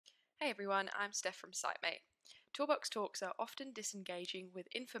Hey everyone, I'm Steph from Sitemate. Toolbox talks are often disengaging with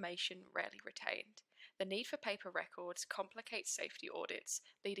information rarely retained. The need for paper records complicates safety audits,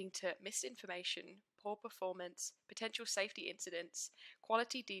 leading to missed information, poor performance, potential safety incidents,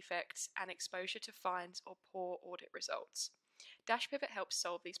 quality defects, and exposure to fines or poor audit results. Dashpivot helps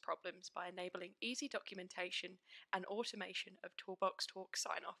solve these problems by enabling easy documentation and automation of Toolbox Talk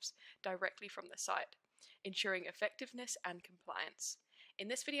sign-offs directly from the site, ensuring effectiveness and compliance. In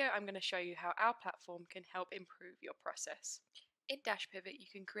this video, I'm going to show you how our platform can help improve your process. In Dashpivot, you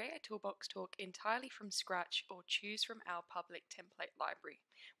can create a Toolbox Talk entirely from scratch or choose from our public template library,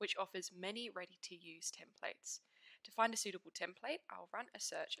 which offers many ready-to-use templates. To find a suitable template, I'll run a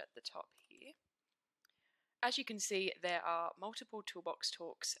search at the top here. As you can see, there are multiple Toolbox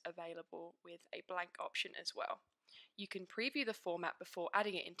Talks available with a blank option as well. You can preview the format before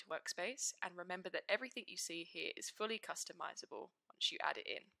adding it into Workspace, and remember that everything you see here is fully customizable once you add it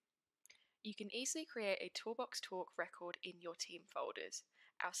in. You can easily create a Toolbox Talk record in your team folders.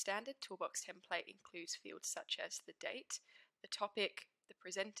 Our standard Toolbox template includes fields such as the date, the topic, the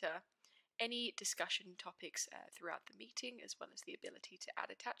presenter, any discussion topics throughout the meeting, as well as the ability to add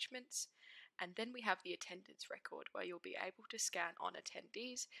attachments. And then we have the attendance record, where you'll be able to scan on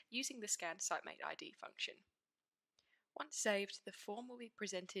attendees using the Scan Sitemate ID function. Once saved, the form will be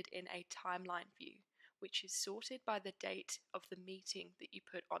presented in a timeline view, which is sorted by the date of the meeting that you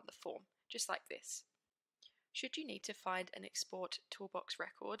put on the form, just like this. Should you need to find and export Toolbox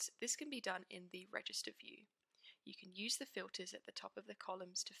records, this can be done in the Register view. You can use the filters at the top of the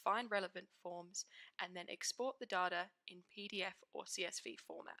columns to find relevant forms and then export the data in PDF or CSV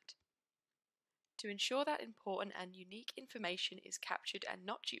format. To ensure that important and unique information is captured and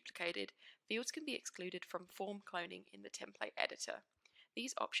not duplicated, fields can be excluded from form cloning in the template editor.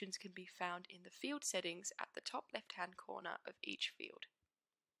 These options can be found in the field settings at the top left-hand corner of each field.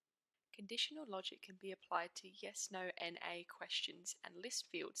 Conditional logic can be applied to yes, no, NA questions and list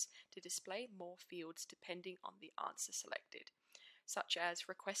fields to display more fields depending on the answer selected, such as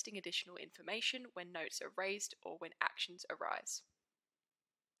requesting additional information when notes are raised or when actions arise.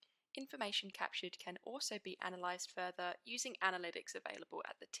 Information captured can also be analysed further using analytics available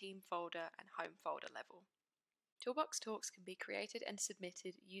at the team folder and home folder level. Toolbox Talks can be created and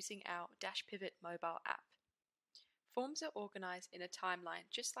submitted using our Dashpivot mobile app. Forms are organised in a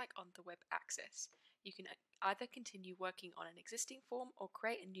timeline just like on the web access. You can either continue working on an existing form or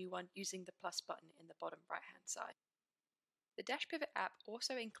create a new one using the plus button in the bottom right hand side. The Dashpivot app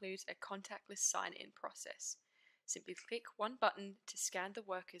also includes a contactless sign-in process. Simply click one button to scan the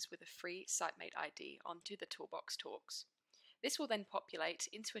workers with a free Sitemate ID onto the Toolbox Talks. This will then populate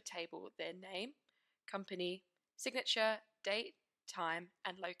into a table their name, company, signature, date, time,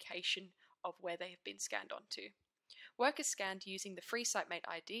 and location of where they have been scanned onto. Workers scanned using the free Sitemate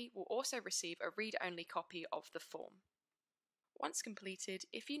ID will also receive a read-only copy of the form. Once completed,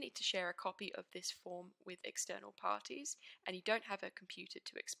 if you need to share a copy of this form with external parties and you don't have a computer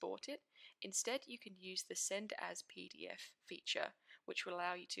to export it, instead you can use the Send as PDF feature, which will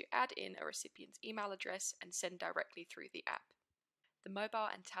allow you to add in a recipient's email address and send directly through the app. The mobile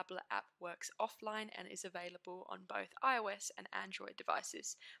and tablet app works offline and is available on both iOS and Android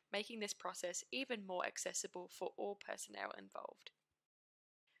devices, making this process even more accessible for all personnel involved.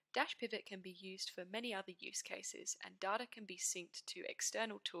 Dashpivot can be used for many other use cases, and data can be synced to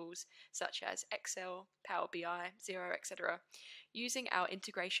external tools such as Excel, Power BI, Xero, etc., using our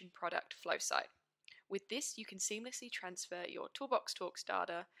integration product FlowSite. With this, you can seamlessly transfer your Toolbox Talks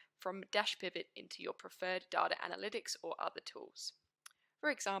data from Dashpivot into your preferred data analytics or other tools. For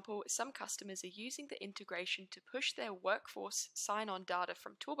example, some customers are using the integration to push their workforce sign-on data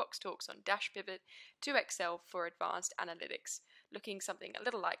from Toolbox Talks on Dashpivot to Excel for advanced analytics, looking something a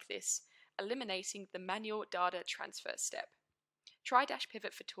little like this, eliminating the manual data transfer step. Try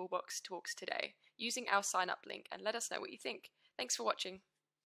Dashpivot for Toolbox Talks today using our sign-up link and let us know what you think. Thanks for watching.